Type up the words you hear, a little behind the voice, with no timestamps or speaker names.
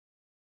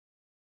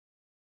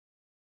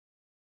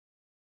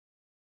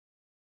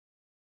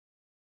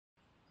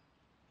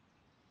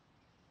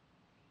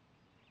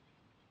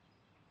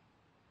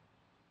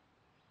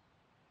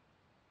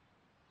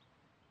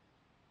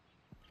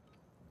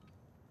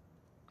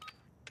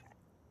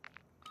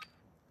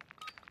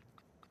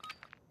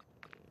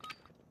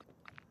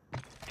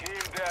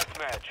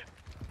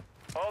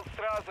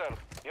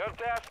Hunter. Your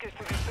task is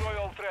to destroy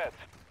all threats.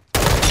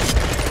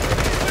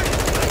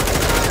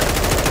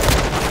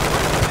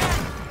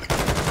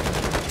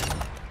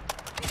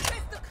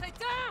 Espèce de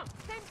crétin!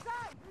 Same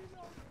side!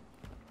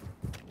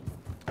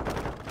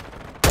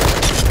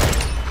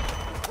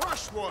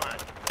 Rush one!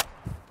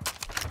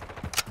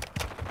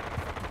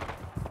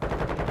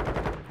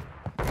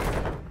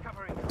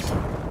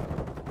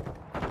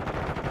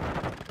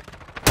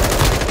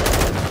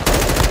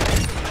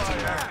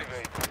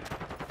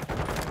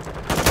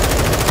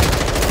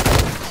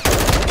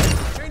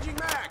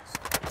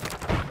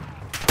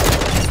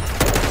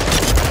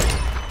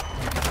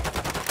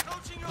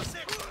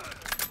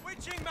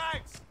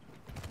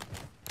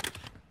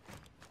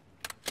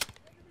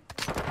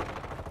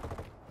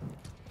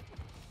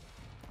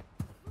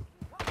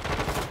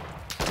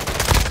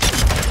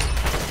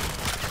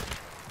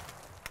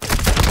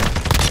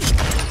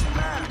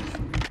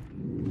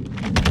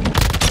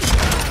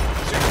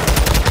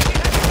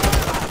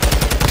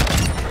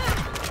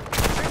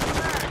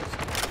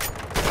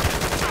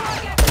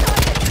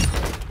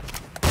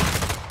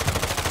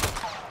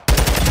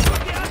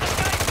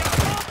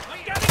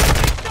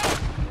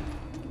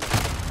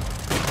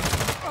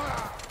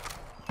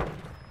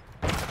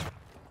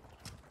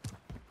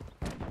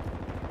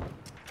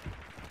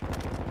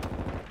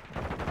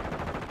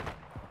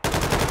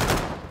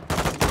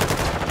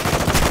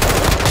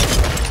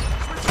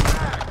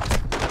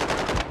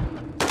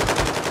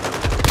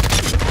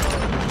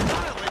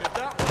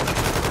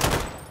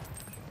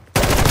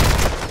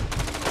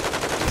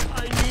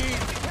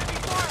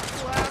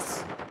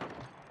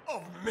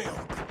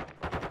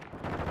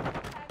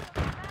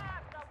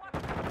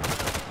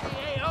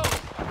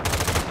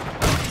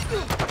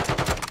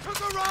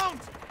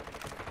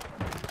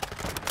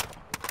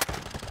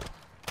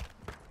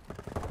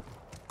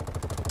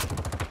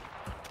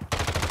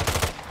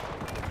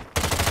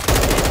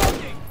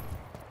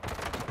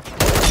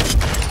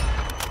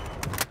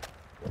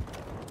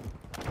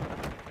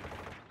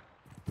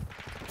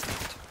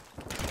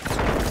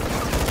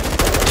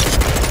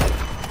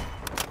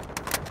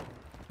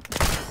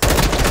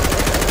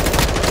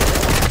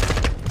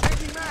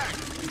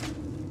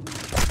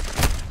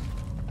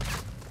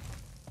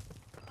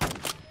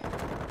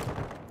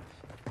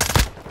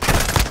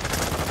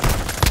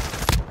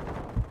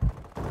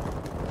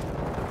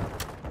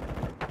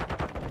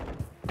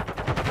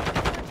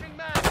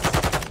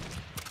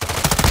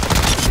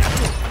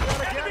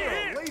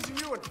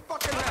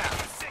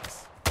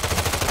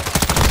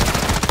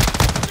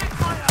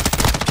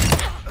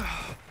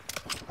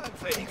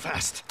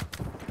 Fast.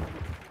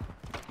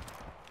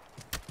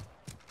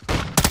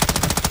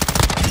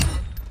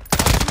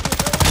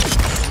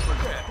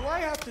 Do I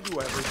have to do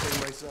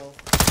everything myself?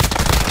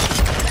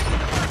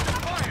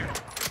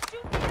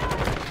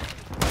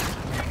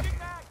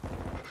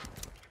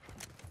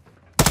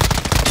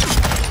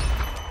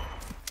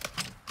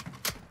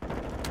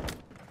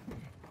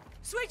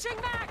 Switching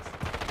max!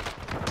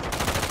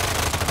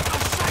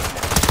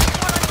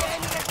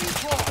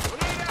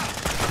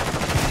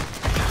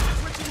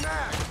 Switching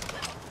mags!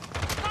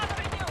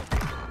 Covering you.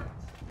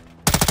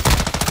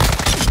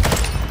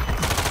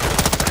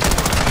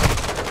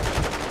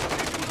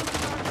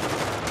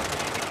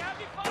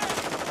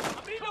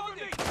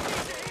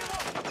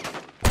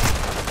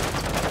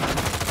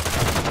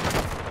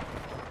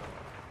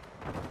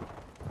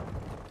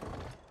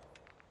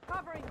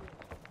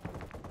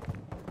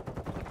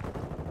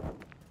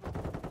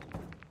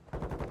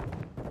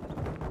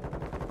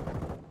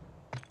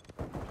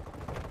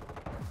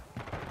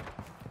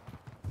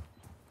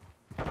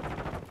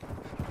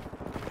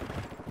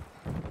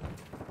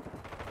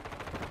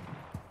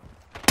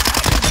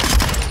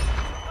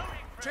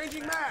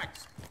 Changing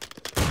mags!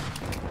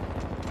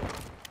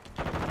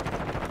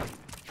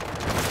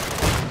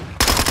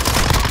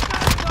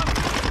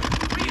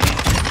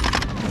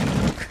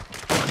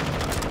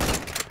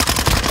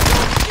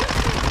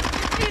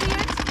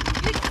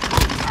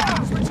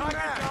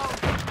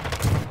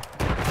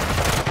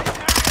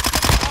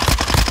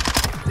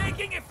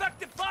 Taking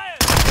effective fire!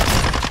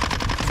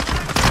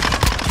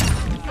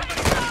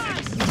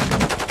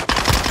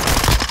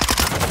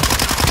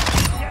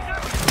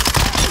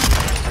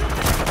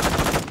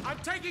 I'm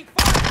taking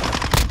fire!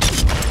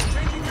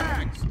 Changing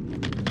mags!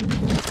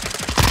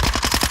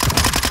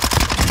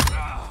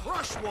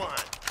 Rush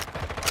one!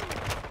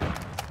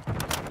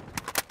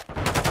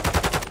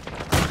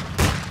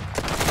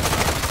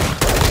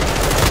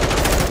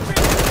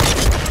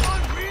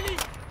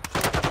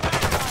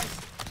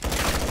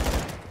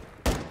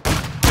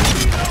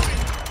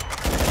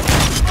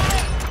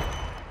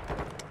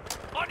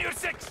 On your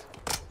six!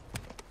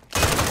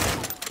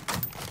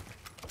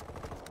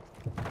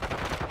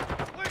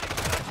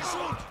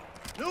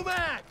 New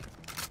mag!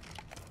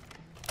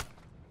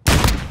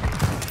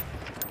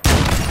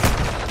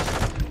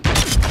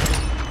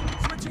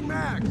 Switching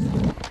mags!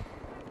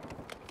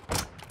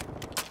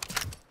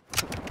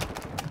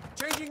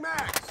 Changing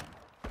mags!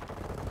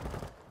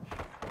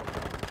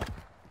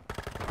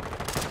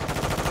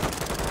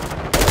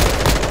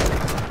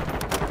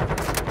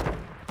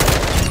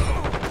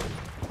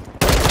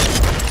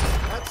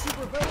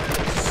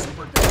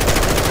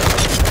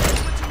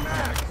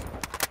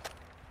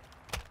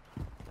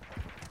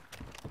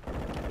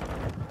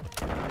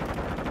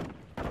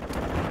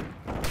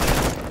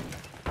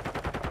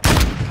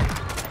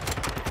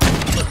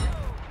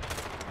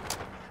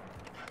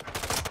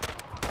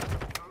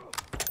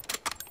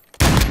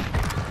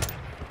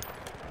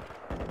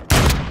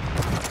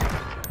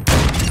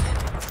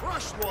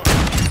 Rush one.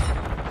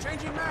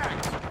 Changing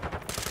mags.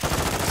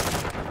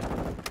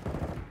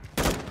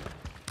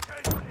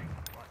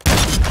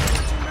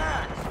 Switching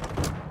mags.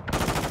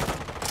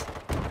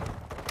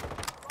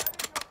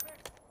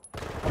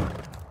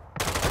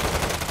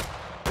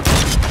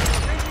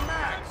 Changing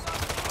mags.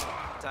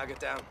 Target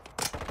down.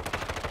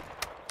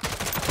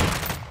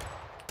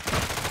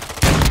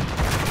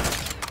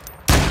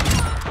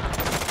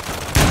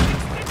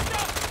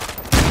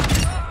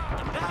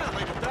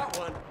 Annihilated that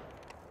one.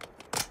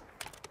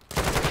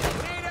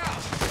 Grenade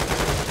out.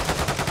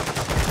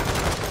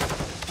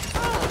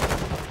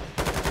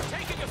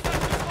 Taking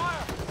effective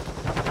fire!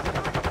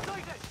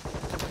 Sighted!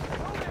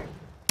 Moving!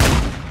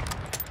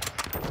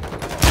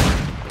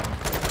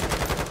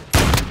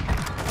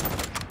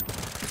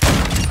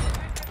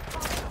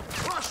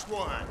 Rush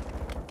one.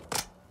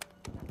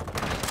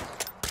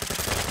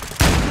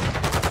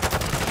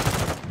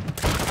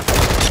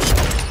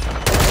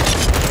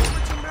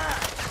 Switching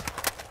mags.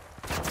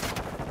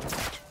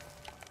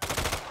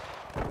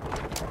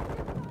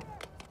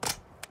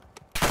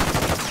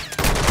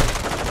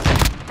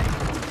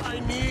 I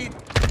need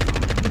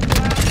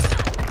glass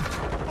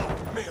of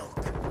milk.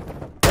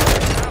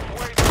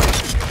 Halfway to the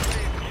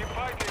team. Keep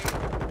fighting.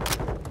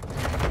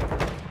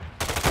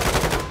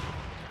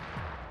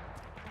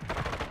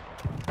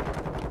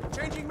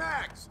 Changing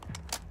mags.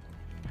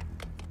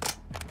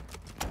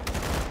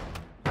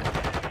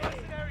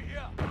 Mercenary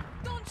here!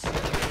 Don't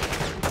shoot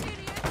me,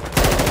 idiot!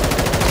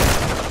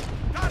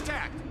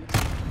 Contact.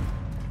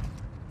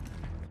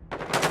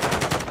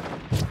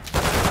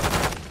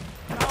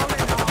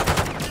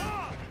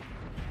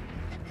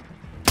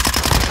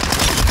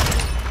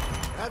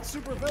 That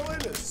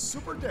supervillain is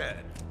super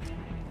dead.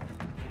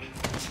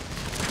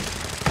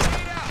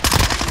 Grenade out.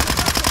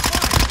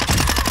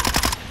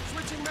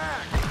 Switching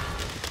mags.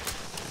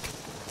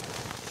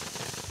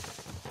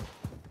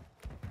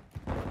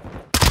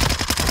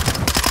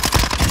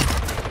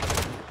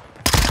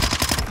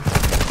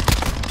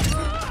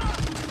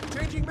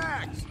 Changing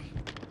mags.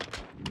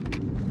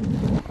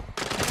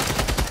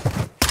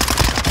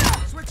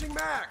 Switching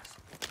mags.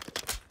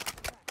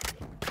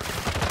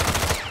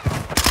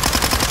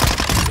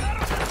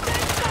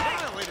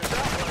 Annihilated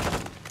that one.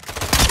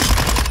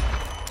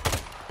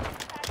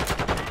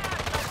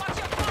 Watch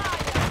your fire!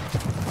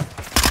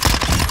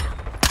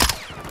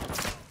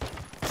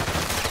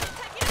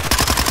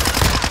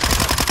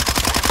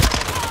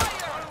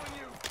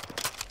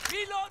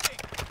 Reloading!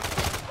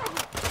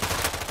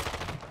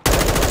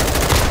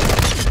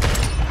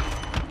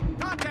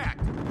 Contact.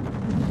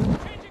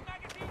 Changing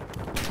magazine!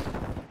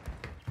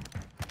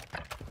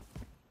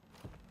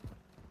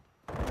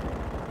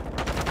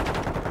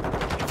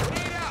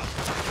 Grenade out.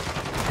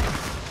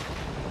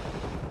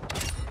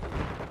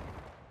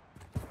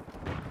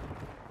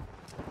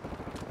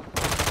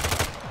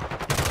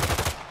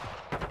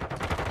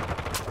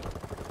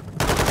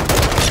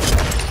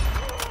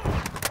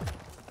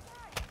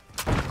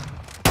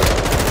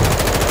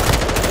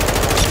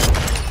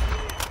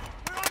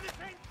 We're on the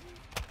same team!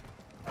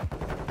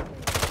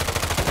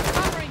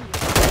 Covering you!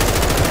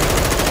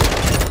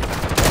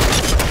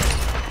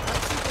 That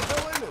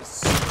supervillain is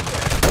super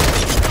dead.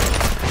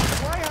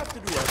 Do I have to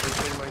do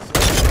everything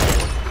myself?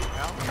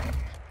 Pal?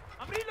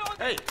 I'm reloading!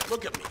 Hey,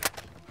 look at me.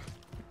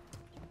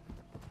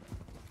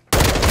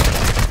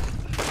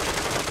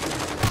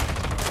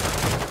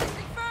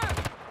 Stay firm!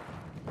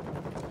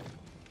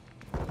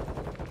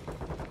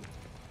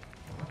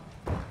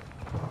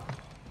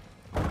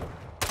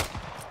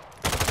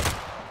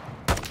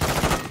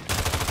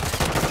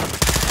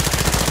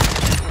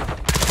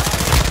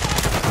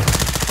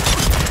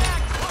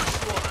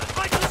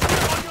 Michael's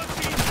here on your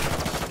team!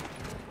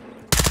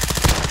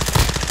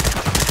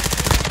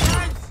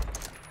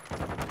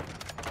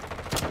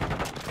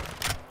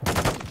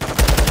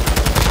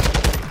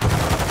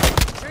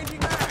 Changing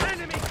mags.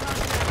 Enemy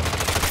contact!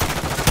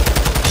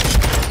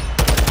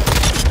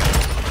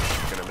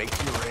 Gonna make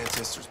your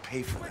ancestors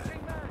pay for that.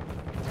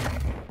 Switching mag!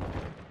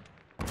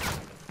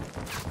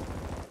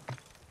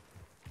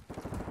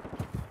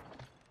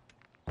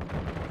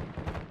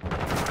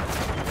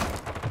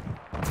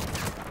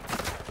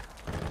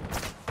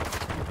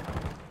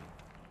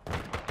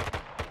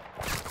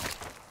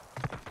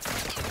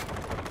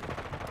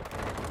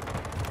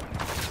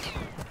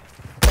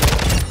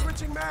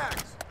 Switching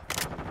mags.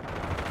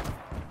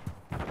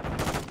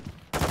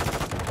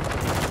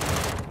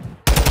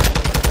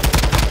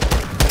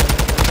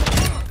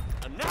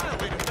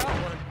 Annihilated that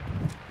one.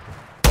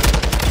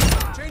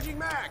 Changing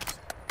mags.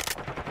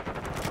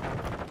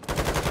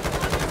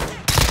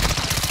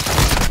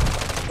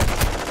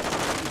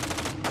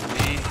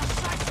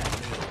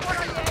 What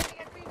are you aiming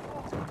at me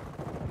for?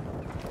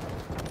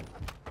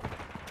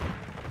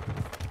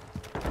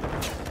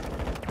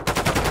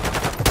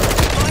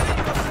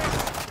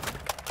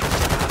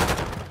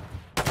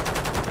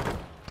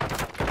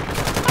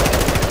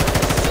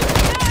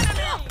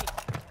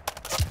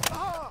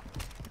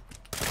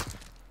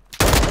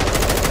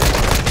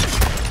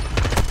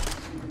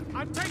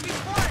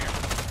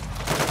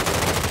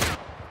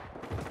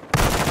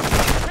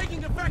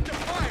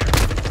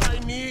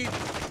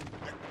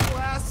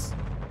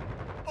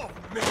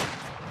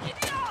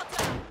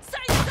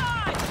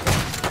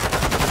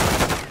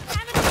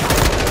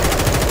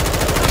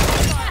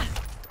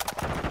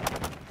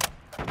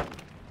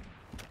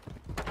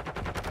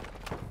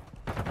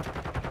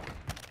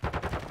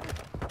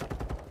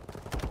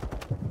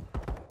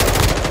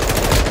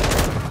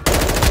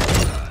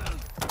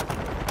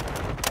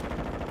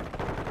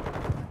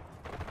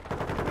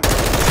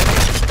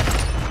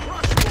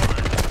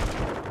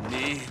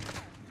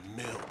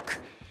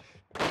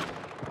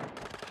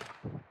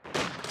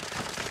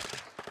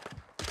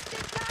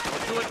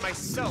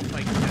 myself,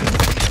 I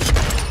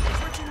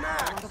guess. Switching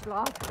mags. The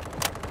block.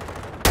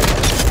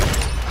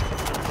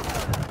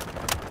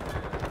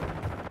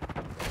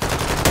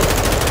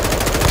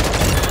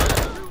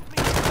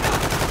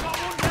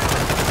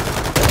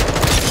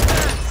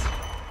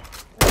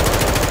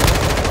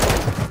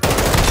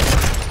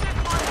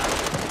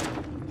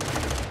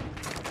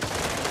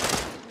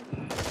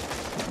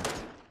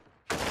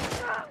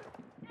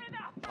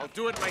 I'll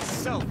do it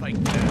myself, I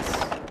guess.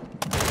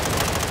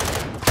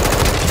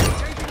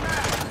 Changing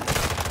mags.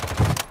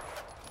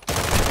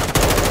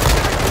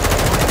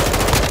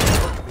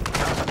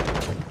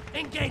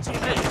 Engaging.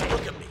 Hey,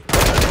 look at me.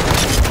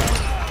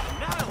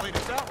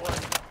 Annihilated that one.